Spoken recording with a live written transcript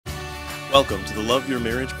Welcome to the Love Your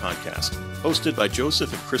Marriage podcast, hosted by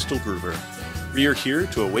Joseph and Crystal Gruber. We are here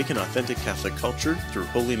to awaken authentic Catholic culture through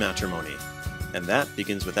holy matrimony. And that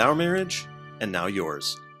begins with our marriage, and now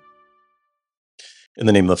yours. In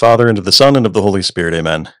the name of the Father, and of the Son, and of the Holy Spirit,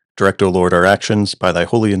 amen. Direct, O Lord, our actions by thy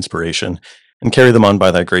holy inspiration, and carry them on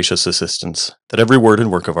by thy gracious assistance, that every word and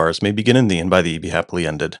work of ours may begin in thee, and by thee be happily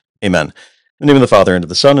ended. Amen. In the name of the Father, and of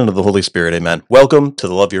the Son, and of the Holy Spirit, amen. Welcome to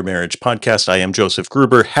the Love Your Marriage podcast. I am Joseph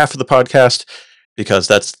Gruber, half of the podcast, because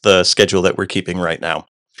that's the schedule that we're keeping right now.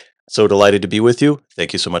 So delighted to be with you.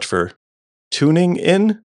 Thank you so much for tuning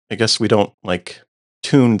in. I guess we don't,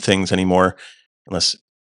 tune things anymore, unless...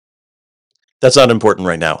 That's not important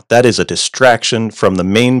right now. That is a distraction from the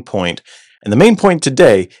main point. And the main point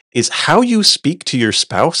today is how you speak to your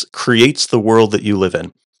spouse creates the world that you live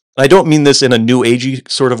in. I don't mean this in a new agey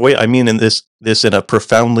sort of way. I mean in this in a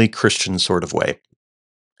profoundly Christian sort of way.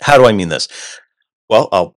 How do I mean this? Well,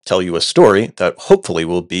 I'll tell you a story that hopefully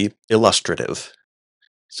will be illustrative.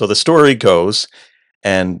 So the story goes,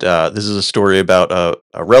 and this is a story about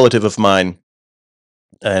a relative of mine,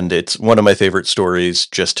 and it's one of my favorite stories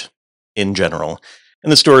just in general.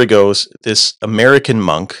 And the story goes, this American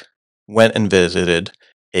monk went and visited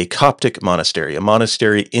a Coptic monastery, a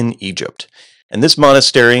monastery in Egypt. And this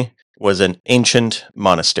monastery was an ancient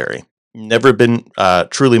monastery, never been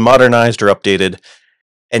truly modernized or updated.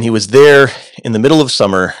 And he was there in the middle of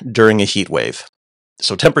summer during a heat wave.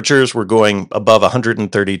 So temperatures were going above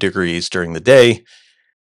 130 degrees during the day.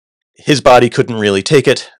 His body couldn't really take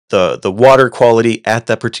it. The water quality at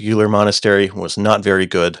that particular monastery was not very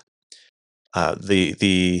good.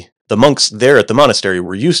 The monks there at the monastery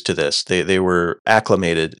were used to this. They were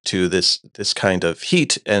acclimated to this kind of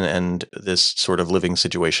heat and this sort of living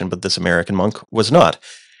situation, but this American monk was not.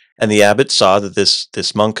 And the abbot saw that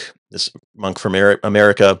this monk from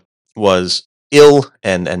America was ill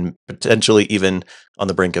and potentially even on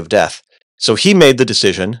the brink of death. So he made the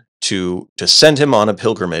decision to send him on a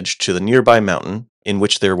pilgrimage to the nearby mountain in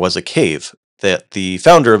which there was a cave that the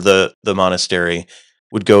founder of the monastery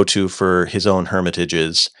would go to for his own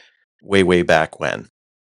hermitages way back when.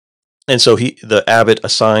 And so the abbot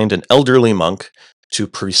assigned an elderly monk to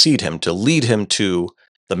precede him, to lead him to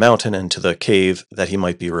the mountain and to the cave that he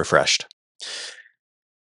might be refreshed.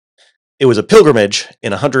 It was a pilgrimage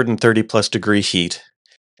in 130 plus degree heat,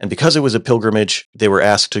 and because it was a pilgrimage, they were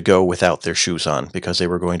asked to go without their shoes on because they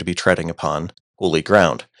were going to be treading upon holy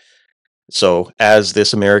ground. So as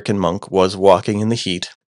this American monk was walking in the heat,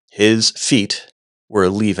 his feet were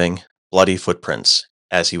leaving bloody footprints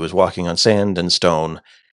as he was walking on sand and stone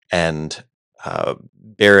and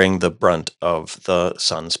bearing the brunt of the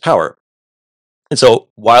sun's power. And so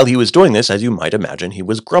while he was doing this, as you might imagine, he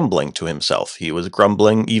was grumbling to himself. He was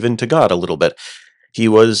grumbling even to God a little bit. He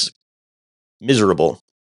was miserable,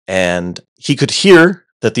 and he could hear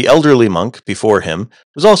that the elderly monk before him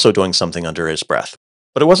was also doing something under his breath.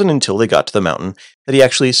 But it wasn't until they got to the mountain that he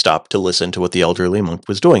actually stopped to listen to what the elderly monk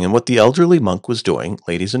was doing. And what the elderly monk was doing,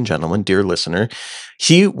 ladies and gentlemen, dear listener,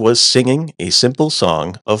 he was singing a simple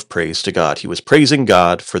song of praise to God. He was praising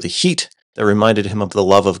God for the heat that reminded him of the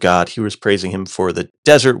love of God. He was praising him for the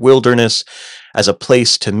desert wilderness as a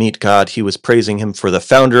place to meet God. He was praising him for the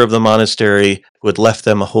founder of the monastery who had left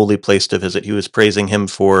them a holy place to visit. He was praising him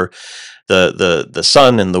for the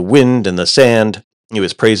sun and the wind and the sand. He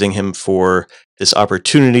was praising him for this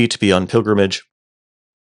opportunity to be on pilgrimage.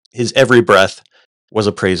 His every breath was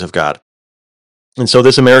a praise of God. And so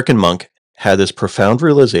this American monk had this profound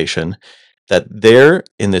realization that there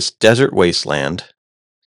in this desert wasteland,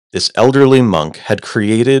 this elderly monk had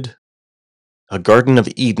created a Garden of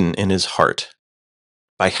Eden in his heart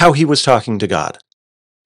by how he was talking to God.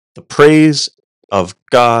 The praise of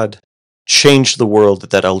God changed the world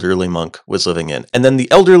that elderly monk was living in. And then the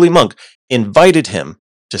elderly monk invited him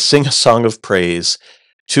to sing a song of praise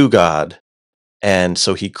to God. And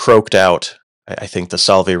so he croaked out, I think, the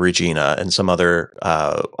Salve Regina and some other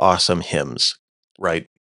awesome hymns, right?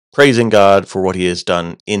 Praising God for what he has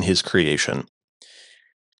done in his creation.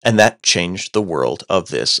 And that changed the world of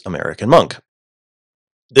this American monk.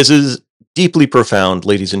 This is deeply profound,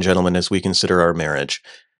 ladies and gentlemen, as we consider our marriage.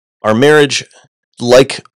 Our marriage,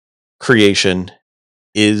 like creation,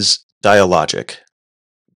 is dialogic.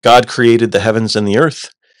 God created the heavens and the earth,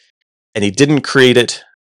 and he didn't create it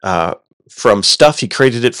from stuff. He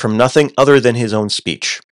created it from nothing other than his own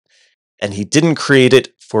speech. And he didn't create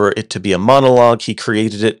it for it to be a monologue. He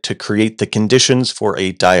created it to create the conditions for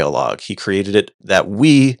a dialogue. He created it that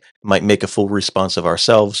we might make a full response of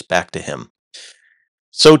ourselves back to him.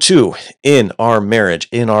 So too, in our marriage,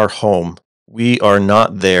 in our home, we are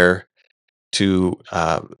not there to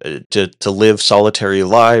live solitary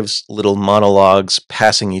lives, little monologues,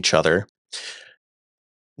 passing each other.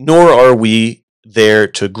 Nor are we there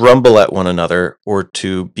to grumble at one another or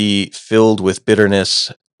to be filled with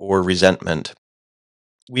bitterness or resentment.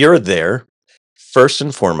 We are there, first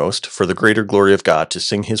and foremost, for the greater glory of God, to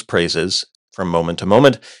sing his praises from moment to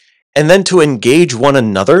moment, and then to engage one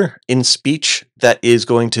another in speech that is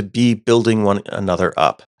going to be building one another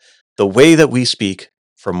up. The way that we speak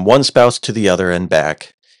from one spouse to the other and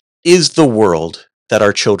back is the world that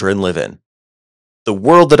our children live in. The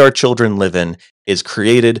world that our children live in is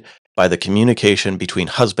created by the communication between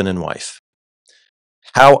husband and wife.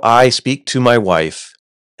 How I speak to my wife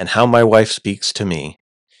and how my wife speaks to me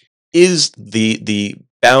is the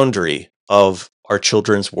boundary of our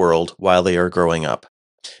children's world while they are growing up.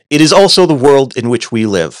 It is also the world in which we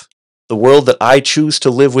live. The world that I choose to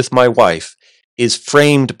live with my wife is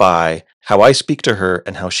framed by how I speak to her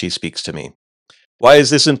and how she speaks to me. Why is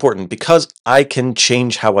this important? Because I can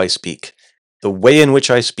change how I speak. The way in which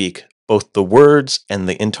I speak, both the words and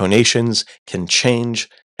the intonations can change,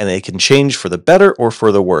 and they can change for the better or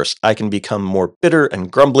for the worse. I can become more bitter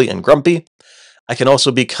and grumbly and grumpy. I can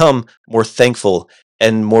also become more thankful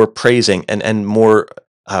and more praising and more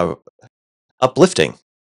uplifting.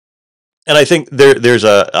 And I think there's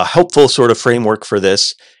a helpful sort of framework for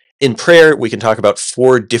this. In prayer, we can talk about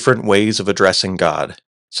 4 different ways of addressing God.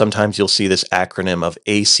 Sometimes you'll see this acronym of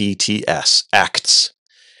ACTS, ACTS.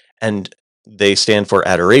 And they stand for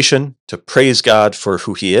adoration, to praise God for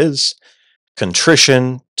who he is;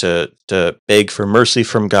 contrition, to beg for mercy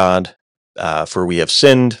from God, for we have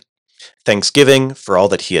sinned; thanksgiving, for all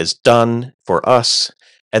that he has done for us;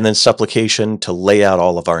 and then supplication, to lay out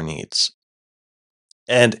all of our needs.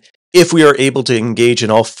 And if we are able to engage in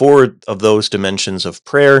all 4 of those dimensions of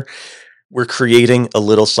prayer, we're creating a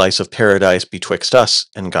little slice of paradise betwixt us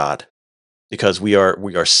and God, because we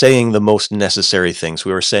are saying the most necessary things.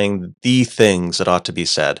 We are saying the things that ought to be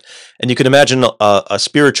said. And you can imagine a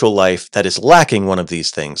spiritual life that is lacking one of these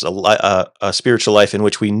things, a spiritual life in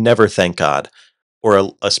which we never thank God,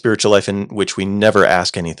 or a spiritual life in which we never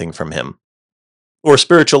ask anything from him, or a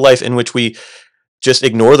spiritual life in which we just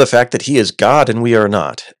ignore the fact that he is God and we are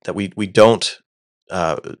not, that we don't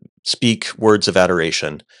speak words of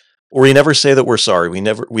adoration, or we never say that we're sorry.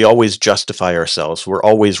 We always justify ourselves. We're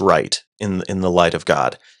always right in the light of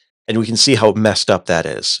God. And we can see how messed up that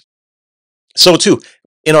is. So too,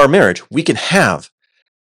 in our marriage, we can have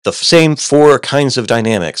the same 4 kinds of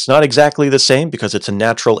dynamics, not exactly the same because it's a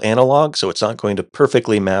natural analog, so it's not going to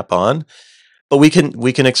perfectly map on, but we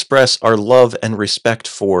can express our love and respect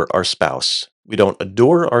for our spouse. We don't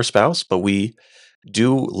adore our spouse, but we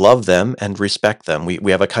do love them and respect them.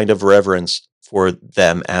 We have a kind of reverence for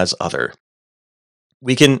them as other.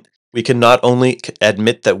 We can not only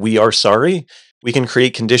admit that we are sorry, we can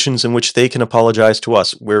create conditions in which they can apologize to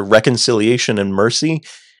us, where reconciliation and mercy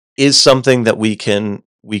is something that we can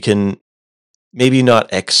maybe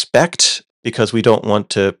not expect because we don't want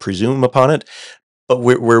to presume upon it, but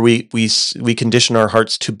where we condition our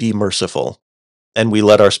hearts to be merciful. And we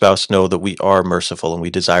let our spouse know that we are merciful and we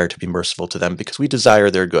desire to be merciful to them because we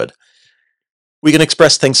desire their good. We can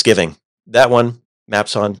express thanksgiving. That one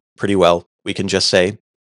maps on pretty well. We can just say,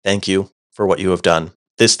 thank you for what you have done.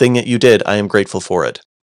 This thing that you did, I am grateful for it.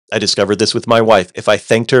 I discovered this with my wife. If I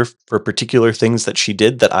thanked her for particular things that she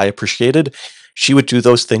did that I appreciated, she would do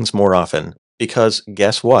those things more often. Because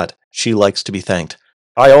guess what? She likes to be thanked.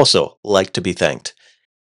 I also like to be thanked.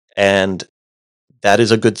 And that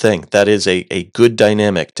is a good thing. That is a good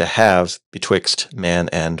dynamic to have betwixt man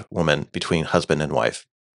and woman, between husband and wife.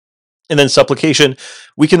 And then supplication,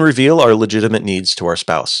 we can reveal our legitimate needs to our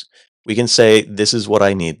spouse. We can say, this is what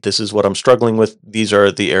I need. This is what I'm struggling with. These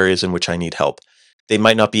are the areas in which I need help. They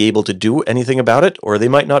might not be able to do anything about it, or they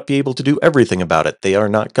might not be able to do everything about it. They are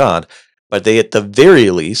not God. But they, at the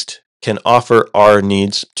very least, can offer our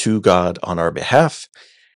needs to God on our behalf.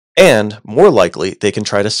 And more likely, they can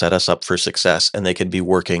try to set us up for success, and they can be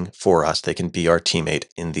working for us. They can be our teammate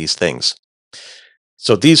in these things.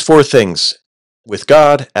 So these 4 things, with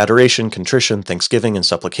God, adoration, contrition, thanksgiving, and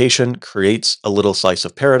supplication, creates a little slice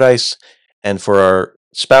of paradise. And for our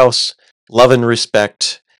spouse, love and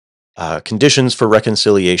respect, conditions for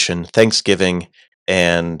reconciliation, thanksgiving,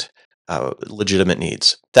 and legitimate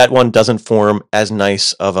needs. That one doesn't form as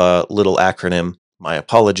nice of a little acronym. My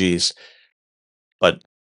apologies. But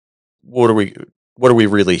what are we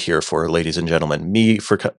really here for, ladies and gentlemen?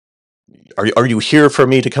 Are you here for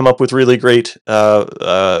me to come up with really great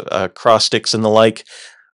acrostics and the like,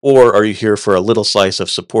 or are you here for a little slice of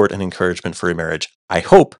support and encouragement for your marriage? I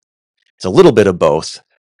hope it's a little bit of both,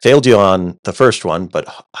 failed you on the first one,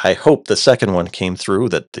 but I hope the second one came through,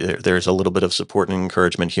 that there's a little bit of support and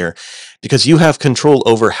encouragement here, because you have control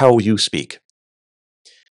over how you speak.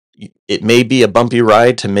 It may be a bumpy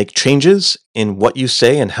ride to make changes in what you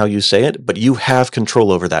say and how you say it, but you have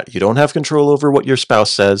control over that. You don't have control over what your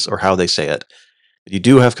spouse says or how they say it, but you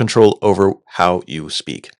do have control over how you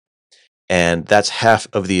speak. And that's half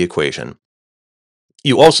of the equation.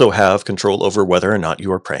 You also have control over whether or not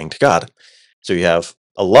you are praying to God. So you have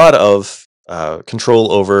a lot of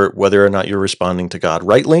control over whether or not you're responding to God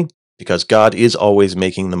rightly, because God is always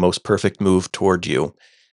making the most perfect move toward you.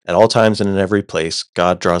 At all times and in every place,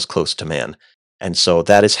 God draws close to man. And so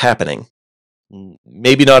that is happening.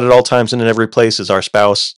 Maybe not at all times and in every place is our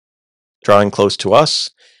spouse drawing close to us,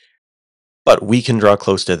 but we can draw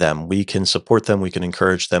close to them. We can support them. We can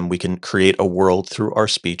encourage them. We can create a world through our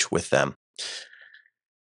speech with them.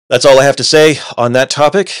 That's all I have to say on that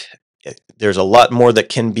topic. There's a lot more that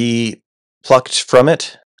can be plucked from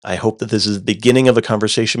it. I hope that this is the beginning of a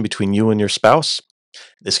conversation between you and your spouse.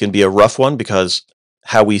 This can be a rough one because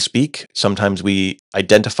how we speak, sometimes we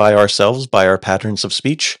identify ourselves by our patterns of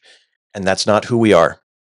speech, and that's not who we are.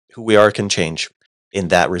 Who we are can change in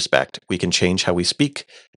that respect. We can change how we speak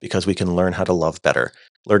because we can learn how to love better.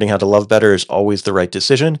 Learning how to love better is always the right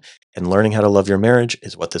decision, and learning how to love your marriage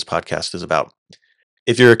is what this podcast is about.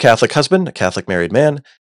 If you're a Catholic husband, a Catholic married man,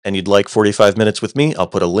 and you'd like 45 minutes with me, I'll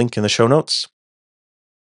put a link in the show notes.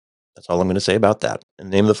 That's all I'm going to say about that. In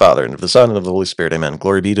the name of the Father, and of the Son, and of the Holy Spirit, amen.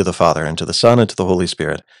 Glory be to the Father, and to the Son, and to the Holy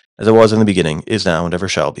Spirit, as it was in the beginning, is now, and ever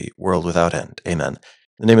shall be, world without end. Amen.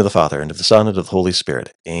 In the name of the Father, and of the Son, and of the Holy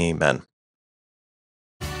Spirit. Amen.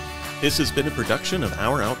 This has been a production of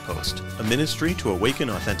Our Outpost, a ministry to awaken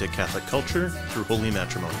authentic Catholic culture through holy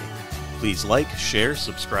matrimony. Please like, share,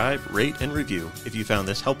 subscribe, rate, and review if you found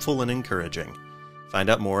this helpful and encouraging. Find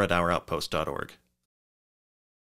out more at ouroutpost.org.